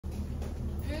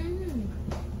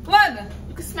London.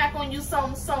 You can smack on you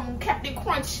some Captain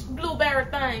Crunch blueberry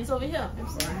things over here. I'm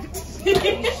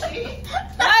sorry.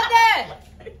 London!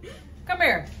 Come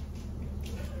here.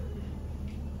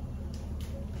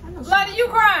 London, you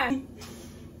crying?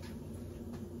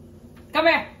 Come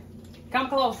here. Come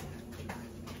close.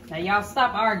 Now y'all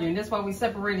stop arguing. That's why we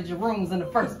separated your rooms in the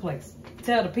first place.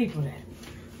 Tell the people that.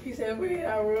 He said we in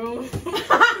our room.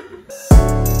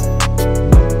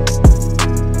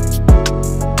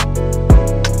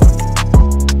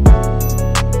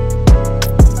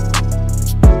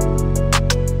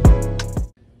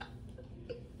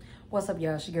 What's up,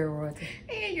 y'all? It's your girl Royalty.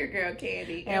 And your girl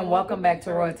Candy. And welcome back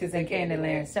to Royalties in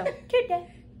Candyland. So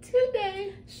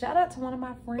today, shout out to one of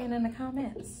my friends in the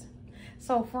comments.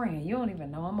 So friend, you don't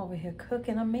even know I'm over here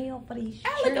cooking a meal for these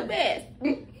children. I look a mess.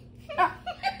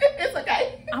 It's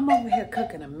okay. I'm over here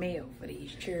cooking a meal for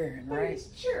these children, right?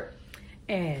 Sure.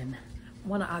 And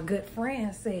one of our good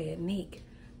friends said, Neek,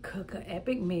 cook an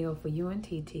epic meal for you and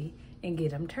TT and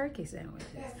get them turkey sandwiches.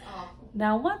 That's awful.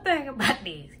 Now, one thing about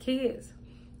these kids,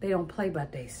 they don't play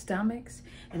about their stomachs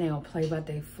and they don't play about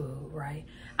their food, right?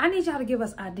 I need y'all to give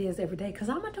us ideas every day because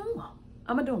I'm going to do them.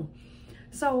 I'm going to do them.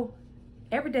 So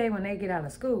every day when they get out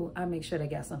of school, I make sure they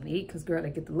got something to eat because, girl, they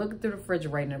get to look through the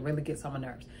refrigerator and it really gets on my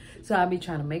nerves. So I'll be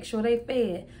trying to make sure they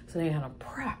fed so they don't have no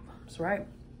problems, right?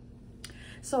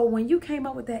 So when you came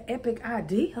up with that epic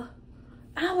idea,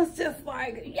 I was just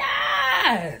like,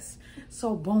 yes!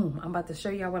 So boom, I'm about to show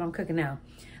y'all what I'm cooking now.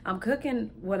 I'm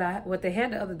cooking what they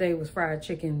had the other day was fried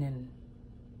chicken and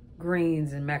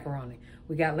greens and macaroni.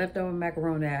 We got leftover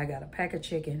macaroni. I got a pack of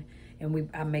chicken and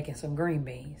I'm making some green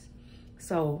beans.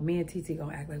 So me and TT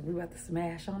gonna act like we about to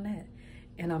smash on that.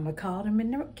 And I'm gonna call them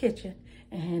in the kitchen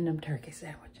and hand them turkey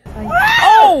sandwiches.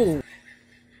 Oh!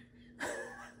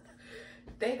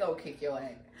 They gonna kick your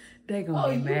ass. They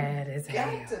gonna be mad as hell.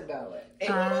 Got to know it.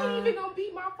 And you ain't even gonna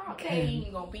be my fault. They ain't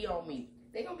even gonna be on me.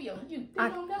 They gonna be on you. They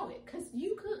don't know it. Cause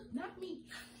you could, not me.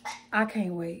 I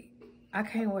can't wait. I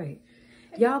can't wait.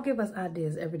 Y'all give us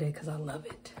ideas every day because I love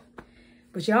it.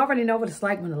 But y'all already know what it's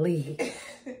like when the lead.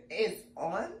 It's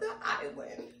on the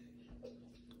island.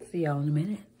 See y'all in a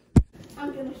minute.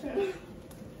 I'm gonna show.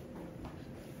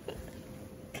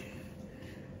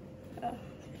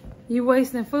 You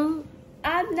wasting food?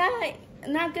 I'm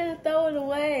not gonna throw it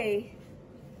away.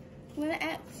 I'm gonna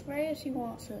ask Ray if she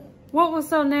wants it. What was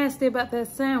so nasty about that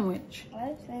sandwich? I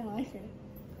didn't like it.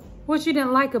 What you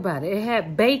didn't like about it? It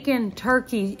had bacon,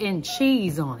 turkey, and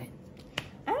cheese on it.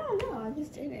 I don't know. I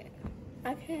just didn't.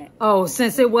 I can't. Oh,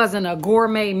 since it wasn't a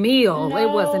gourmet meal, No. it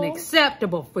wasn't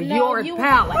acceptable for No, your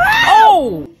palate.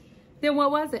 Oh! Then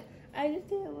what was it? I just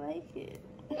didn't like it.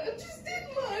 I just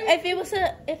didn't like If it was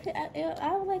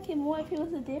I would like it more if it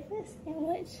was a different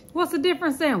sandwich. What's a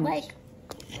different sandwich? Like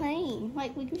plain.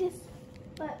 Like we could just.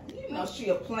 But You know she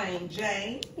a plain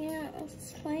Jane. yeah, it's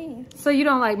just plain. So you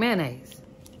don't like mayonnaise?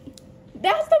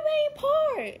 That's the main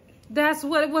part. That's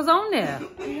what was on there.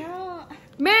 No,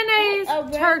 Mayonnaise, A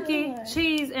regular. turkey,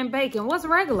 cheese, and bacon. What's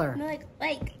regular? no,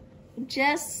 like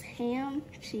just ham,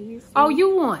 cheese. Oh,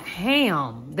 you want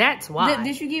ham. That's why. What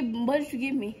did you give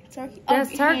me? Turkey.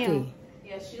 That's turkey. Ham.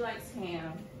 Yeah, she likes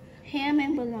ham. Ham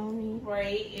and bologna.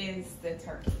 Ray is the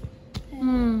turkey.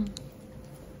 Hmm.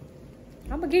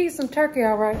 I'm gonna give you some turkey,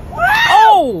 all right?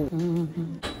 Oh!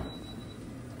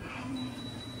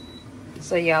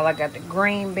 So, y'all, I got the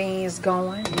green beans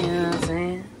going. You know what I'm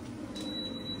saying?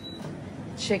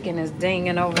 Chicken is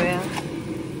dinging over there.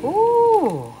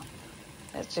 Ooh!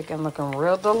 That chicken looking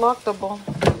real delectable.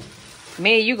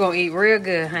 Me and you gonna eat real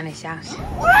good, honey sauce.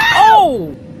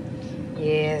 Oh!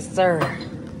 Yes, sir.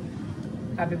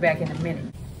 I'll be back in a minute.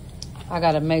 I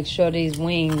gotta make sure these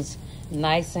wings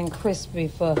nice and crispy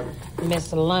for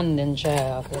Miss London,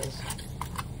 child, because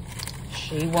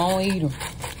she won't eat them.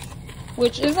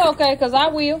 Which is okay, because I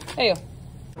will. Hell.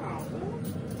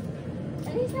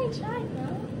 At least I tried,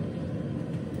 though.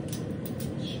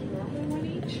 Sure, I want to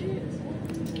eat chips.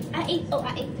 I ate. No,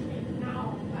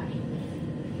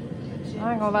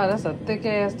 I ain't gonna lie, that's a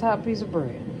thick-ass top piece of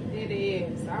bread. it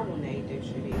is. I want to eat that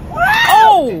shit.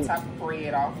 Oh! The top of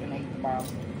bread off and eat the bottom.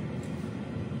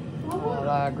 Well,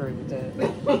 I agree with that.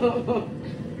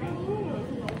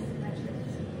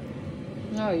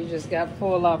 No, you just got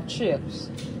pull off chips.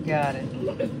 Got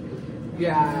it.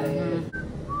 Got it.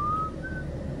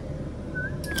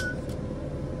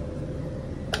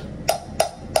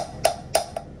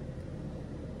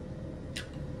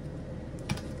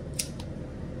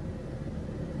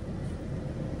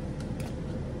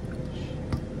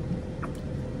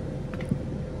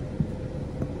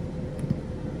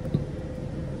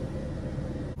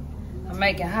 I'm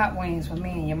making hot wings for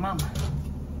me and your mama.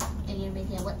 And you're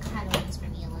making what? kind of wings for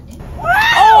me in London.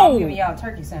 I'm giving y'all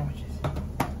turkey sandwiches.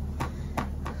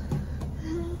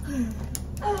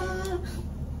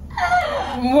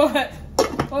 What?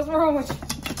 What's wrong with you?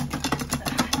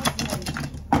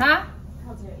 Huh?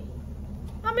 How dare you?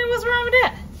 I mean, what's wrong with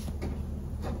that?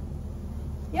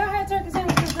 Y'all had turkey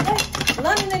sandwiches today.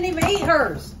 London didn't even eat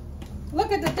hers.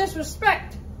 Look at the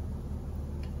disrespect.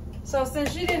 So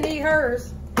since she didn't eat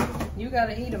hers, you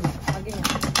gotta eat them again.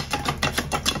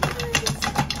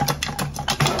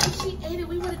 If she ate it,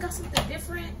 we would have got something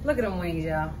different. Look at them wings,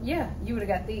 y'all. Yeah, you would have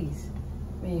got these.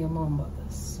 Me and your mama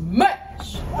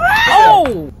smash.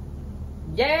 Oh!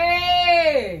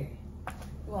 Yay!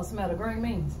 You want to smell the green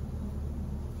beans?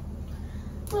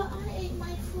 But I ate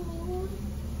my food.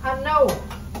 I know.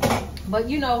 But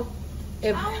you know,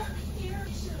 if I don't care.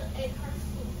 She should have ate her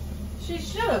food. she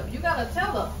should have, you gotta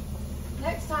tell her.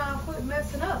 Next time, quit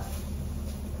messing up.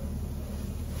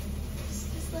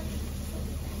 Just let me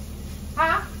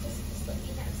Huh? Just let me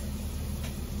have some.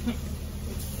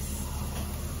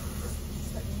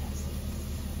 Just let me have some.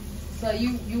 So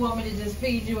you want me to just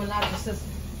feed you and not your sister?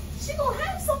 She gonna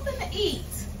have something to eat.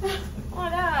 Oh my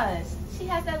gosh. She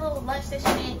has that little lunch that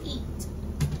she didn't eat.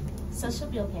 So she'll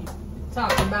be okay.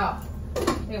 Talking about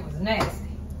it was nasty.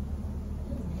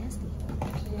 It was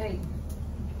nasty. She hated.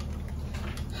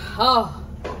 Oh,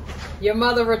 your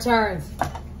mother returns.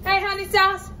 Hey, honey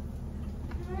sauce.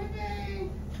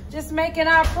 Just making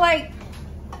our plate.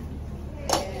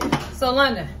 So,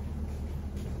 London,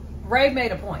 Ray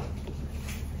made a point.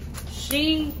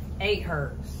 She ate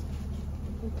hers.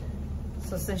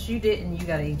 So since you didn't, you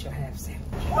gotta eat your half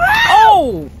sandwich.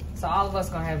 Oh! So all of us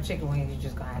gonna have chicken wings. You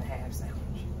just gonna have a half sandwich.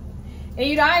 And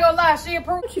you know, I ain't gonna lie, she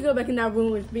approved. She go back in that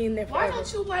room and being there Why forever.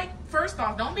 don't you first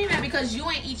off, don't be mad because you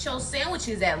ain't eat your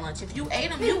sandwiches at lunch. If you ate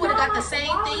them, you would have got the same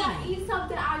Why thing. would I eat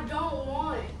something I don't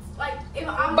want? Like, if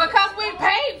I'm Because we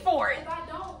paid for it. If I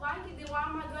don't like it, then why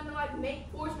am I gonna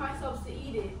force myself to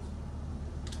eat it?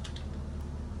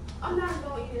 I'm not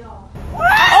gonna eat it all.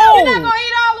 Oh! You're not gonna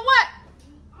eat all of what?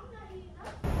 I'm not eating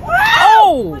that.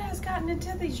 Oh! What has gotten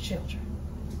into these children?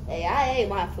 Hey, I ate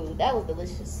my food. That was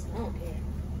delicious. I don't care.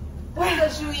 Why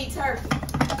does you eat turkey?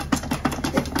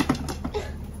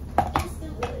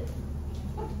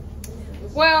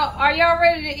 Well, are y'all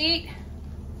ready to eat?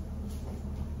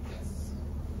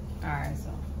 All right, so.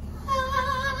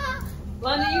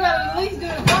 London, you gotta at least do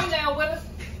the thumbnail with us.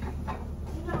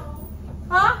 No.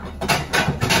 Huh?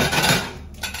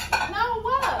 No,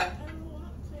 what? I don't want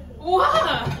to.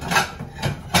 What?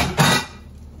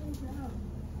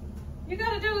 You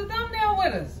gotta do the thumbnail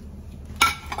with us.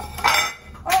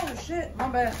 Oh shit, my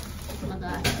bad. Oh my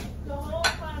God. The whole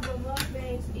point of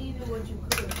mukbang is eating what you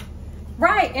cook.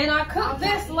 Right, and I cooked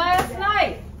this last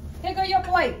night. Here go your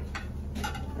plate.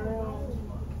 Girl.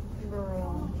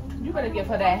 You better give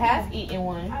her that half-eaten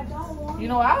one. I don't want You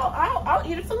know, I'll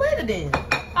eat it for later then.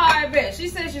 I bet. She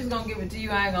said she was gonna give it to you.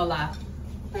 I ain't gonna lie.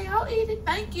 Hey, I'll eat it.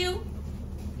 Thank you.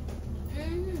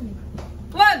 Mm.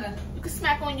 London. You can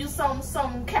smack on you some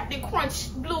Captain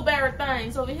Crunch blueberry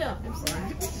things over here. I'm sorry.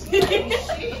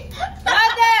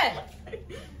 London.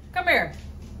 Come here.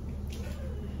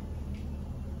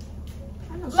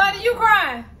 London, you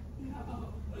crying?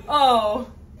 No. Oh.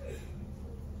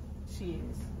 She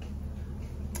is.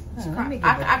 Let me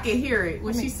I can hear it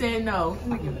when she said no.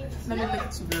 Let me give it this. Let me look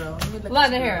at you, girl. Let me look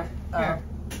London, at you, here. girl.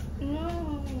 Here.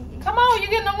 No. Come on,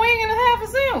 you're getting a wing and a half a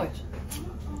sandwich.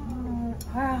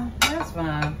 Wow, that's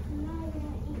fine. I'm not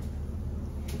gonna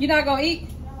eat. You're not gonna eat?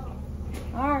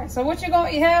 No. All right, so what you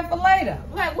gonna have for later?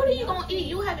 Like, what are you gonna eat?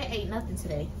 You haven't ate nothing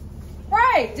today.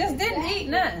 Right, just didn't eat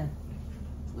nothing.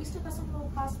 We still got some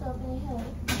little pasta up in here.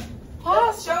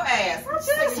 Pause your ass. I'm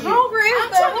just hungry. I'm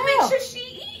trying to make sure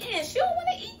she eating. She don't want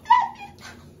to eat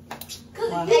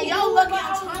that. Wow. Hey, y'all lucky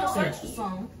I'm trying to search for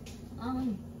some.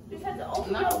 Just have to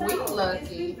open No, your we mouth lucky. and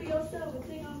speak for yourself and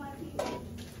clean on my teeth.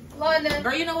 London.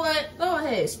 Girl, you know what? Go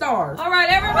ahead. Starve. All right,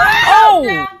 everybody. Oh.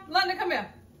 Down. London, come here.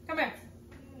 Come here.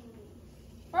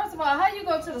 First of all, how you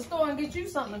go to the store and get you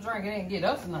something to drink and ain't get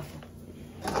us nothing?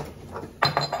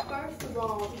 First of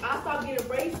all, I stopped getting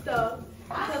race stuff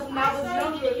because when I was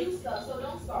younger. You stuff, so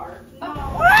don't starve. No.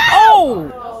 Oh!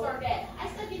 Don't start that. I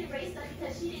still get the race stuff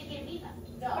because she didn't give me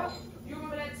nothing. No. You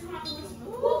remember that time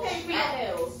who paid for your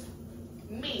nails?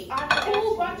 Me.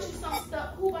 Who bought you some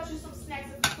stuff? Who bought you some snacks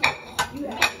at the school? You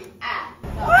have.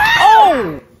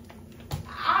 Oh!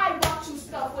 I bought you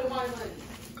stuff with my money.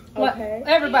 Okay.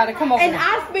 Everybody, come over. And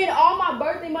I spent all my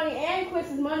birthday money and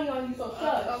Chris's money on you, so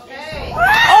shut up. Okay.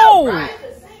 Oh!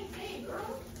 It's the same thing,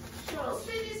 girl. I'll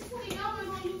spend this $20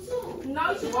 on you too.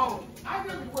 No, you won't. I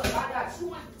really would. I got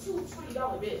two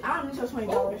 $20 bills. I don't need your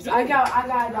 $20. I got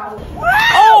 $1.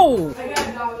 Oh! I got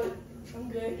 $1. I'm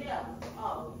good. Yeah.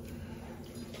 Oh.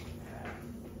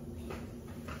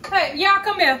 Hey, y'all,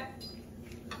 come here.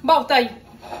 Both of you.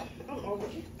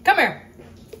 Come here.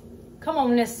 Come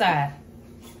on this side.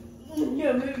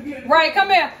 Yeah, maybe. Right, come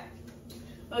here.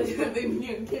 Oh, yeah,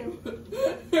 maybe on camera.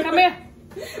 Come here.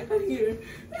 I'm here.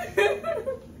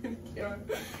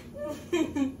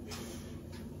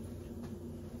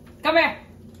 Come here.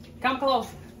 Come closer.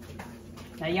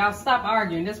 Now, y'all stop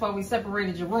arguing. That's why we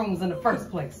separated your rooms in the first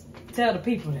place. Tell the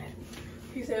people that.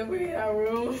 He said we're in our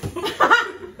room.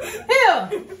 Here.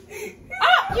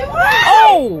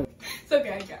 Oh! It's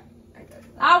okay, I got it.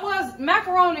 I was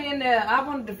macaroni in there. I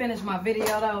wanted to finish my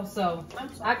video though, so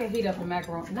I can heat up the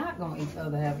macaroni. Not gonna eat the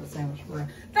other half of the sandwich for her.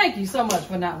 Thank you so much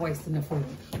for not wasting the food.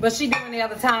 But she doing the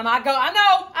other time. I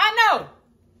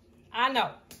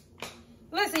know.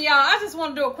 Listen, y'all, I just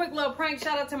want to do a quick little prank.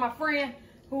 Shout out to my friend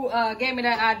who gave me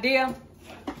that idea.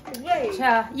 Wait.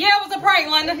 Child. Yeah, it was a prank,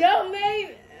 London. Yo,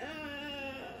 mate.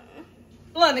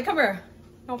 London, come here.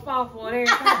 Don't fall for it every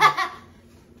time.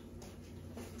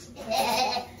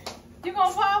 You're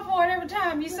gonna fall for it every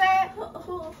time. You sad?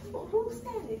 Who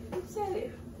said it? Who said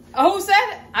it? Oh, who said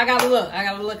it? I gotta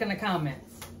look in the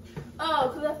comments. Oh,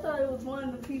 because I thought it was one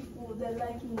of the people that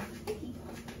like you.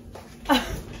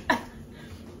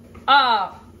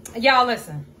 Y'all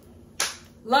listen.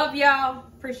 Love y'all.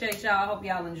 Appreciate y'all. Hope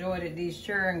y'all enjoyed it. These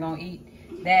children gonna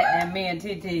eat that, and me and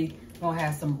TT gonna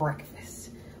have some breakfast.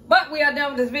 But we are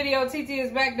done with this video. TT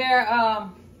is back there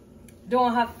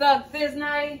doing her thug this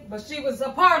night, but she was a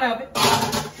part of it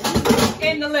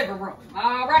in the living room.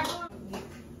 All right.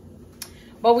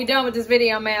 But we done with this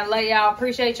video, man. Love y'all.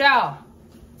 Appreciate y'all.